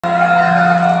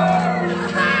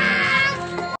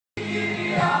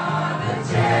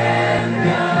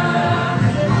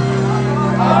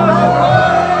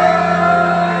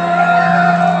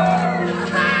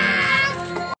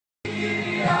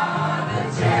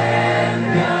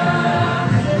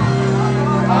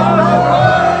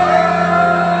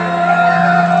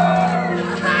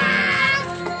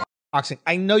boxing.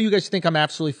 I know you guys think I'm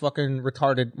absolutely fucking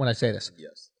retarded when I say this.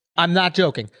 Yes. I'm not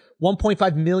joking.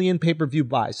 1.5 million pay-per-view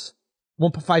buys.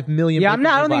 1.5 million. Yeah, I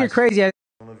don't think you're crazy.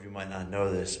 Some of you might not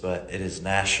know this, but it is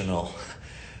National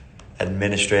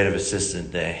Administrative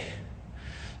Assistant Day.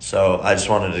 So I just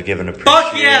wanted to give an appreciation.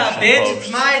 Fuck yeah, bitch! Folks.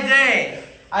 It's my day.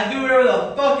 I do whatever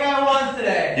the fuck I want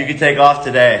today. You can take off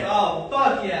today. Oh,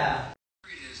 fuck yeah.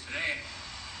 Today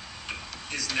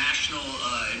is National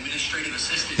Administrative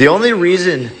Assistant. The only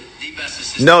reason.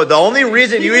 The only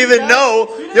reason you even know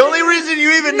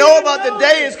about the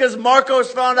day is because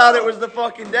Marcos found out it was the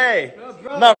fucking day.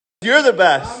 No, you're the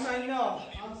best. I know.